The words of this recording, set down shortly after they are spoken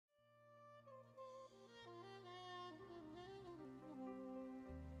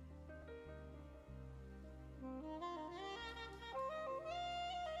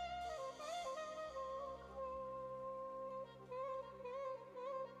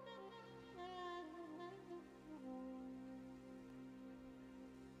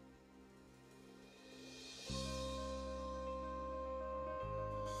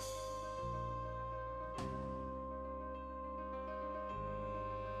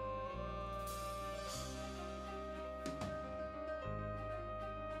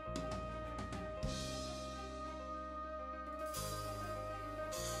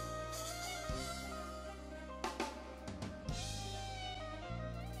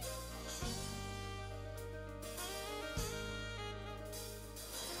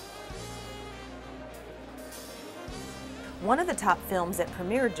One of the top films that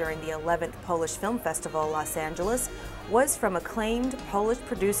premiered during the 11th Polish Film Festival, Los Angeles, was from acclaimed Polish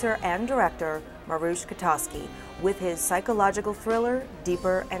producer and director MARIUSZ Kotowski with his psychological thriller,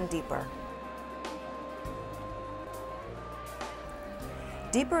 Deeper and Deeper.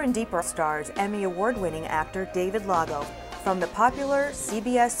 Deeper and Deeper stars Emmy award-winning actor David Lago from the popular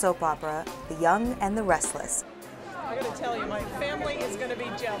CBS soap opera, The Young and the Restless. I gotta tell you, my family is gonna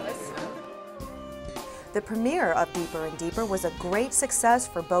be jealous. The premiere of Deeper and Deeper was a great success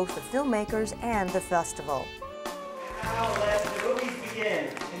for both the filmmakers and the festival. Now let the movies begin.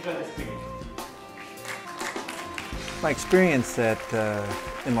 Enjoy the screen. My experience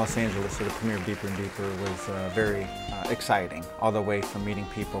in Los Angeles at the premiere of Deeper and Deeper was very exciting, all the way from meeting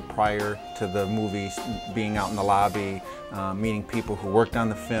people prior to the movies, being out in the lobby, meeting people who worked on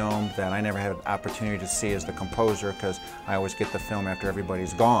the film that I never had an opportunity to see as the composer because I always get the film after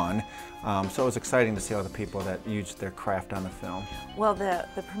everybody's gone. So it was exciting to see all the people that used their craft on the film. Well, the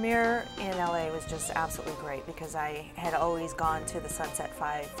premiere in LA was just absolutely great because I had always gone to the Sunset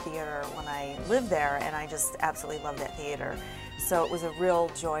 5 Theater when I lived there, and I just absolutely loved that theater. So it was a real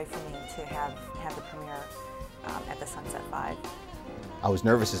joy for me to have the premiere at the Sunset 5. I was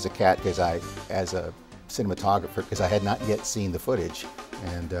nervous as a cat because as a cinematographer, because I had not yet seen the footage,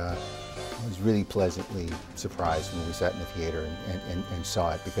 and I was really pleasantly surprised when we sat in the theater and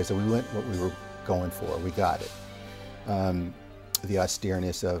saw it, because we went what we were going for. We got it. The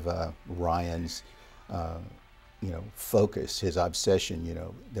austereness of Ryan's, focus, his obsession.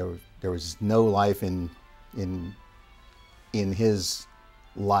 There was no life in his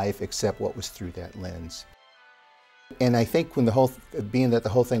life except what was through that lens. And I think when being that the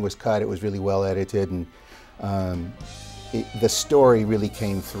whole thing was cut, it was really well edited, and the story really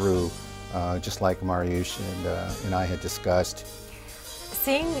came through, just like MARIUSZ and I had discussed.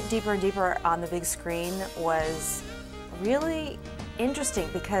 Seeing Deeper and Deeper on the big screen was really interesting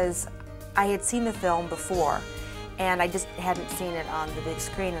because I had seen the film before, and I just hadn't seen it on the big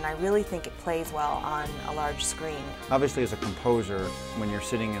screen, and I really think it plays well on a large screen. Obviously, as a composer, when you're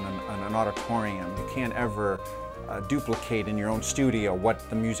sitting in an auditorium, you can't ever duplicate in your own studio what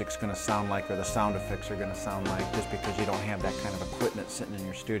the music's going to sound like or the sound effects are going to sound like, just because you don't have that kind of equipment sitting in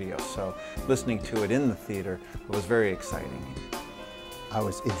your studio. So listening to it in the theater was very exciting.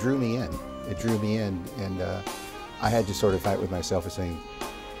 It drew me in. It drew me in, and I had to sort of fight with myself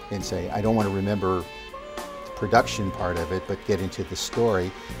and say, I don't want to remember the production part of it, but get into the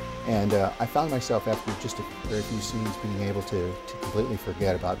story. And I found myself, after just a very few scenes, being able to completely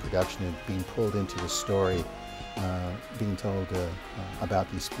forget about production and being pulled into the story, being told about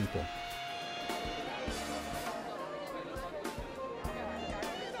these people.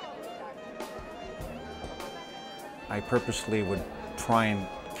 I purposely would try and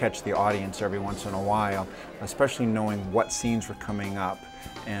catch the audience every once in a while, especially knowing what scenes were coming up,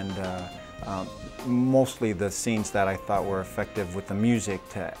 and mostly the scenes that I thought were effective with the music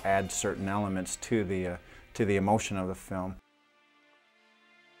to add certain elements to the emotion of the film.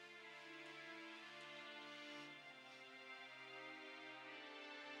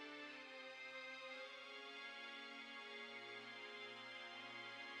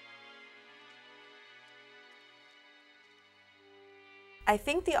 I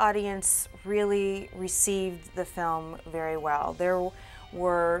think the audience really received the film very well. There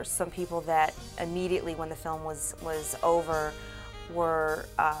were some people that immediately when the film was over were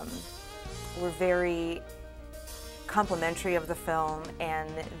very complimentary of the film, and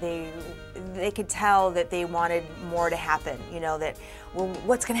they could tell that they wanted more to happen, that, well,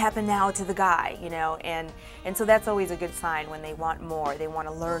 what's going to happen now to the guy, and so that's always a good sign when they want more, they want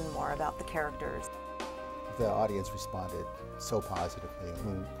to learn more about the characters. The audience responded so positively.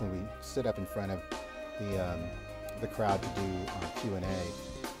 When we stood up in front of the crowd to do Q&A,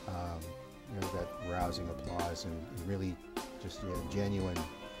 we got rousing applause and really just genuine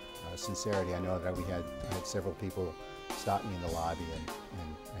sincerity. I know that I had several people stop me in the lobby and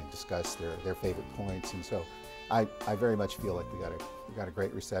discuss their favorite points, and so I very much feel like we got a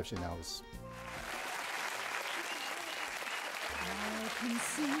great reception. I can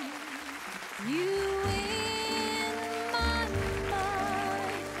see you in my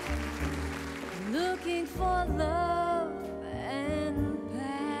mind, looking for love and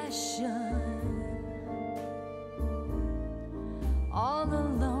passion. All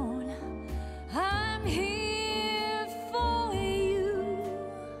alone, I'm here for you,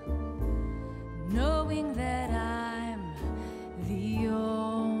 knowing that I'm the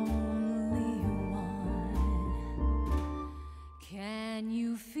only one. Can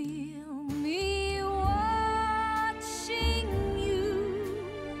you feel me watching you,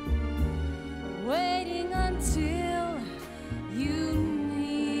 waiting until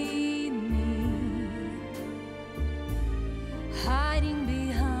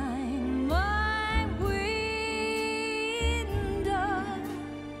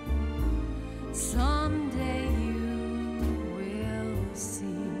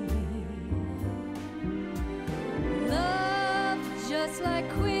just like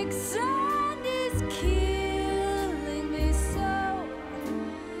queer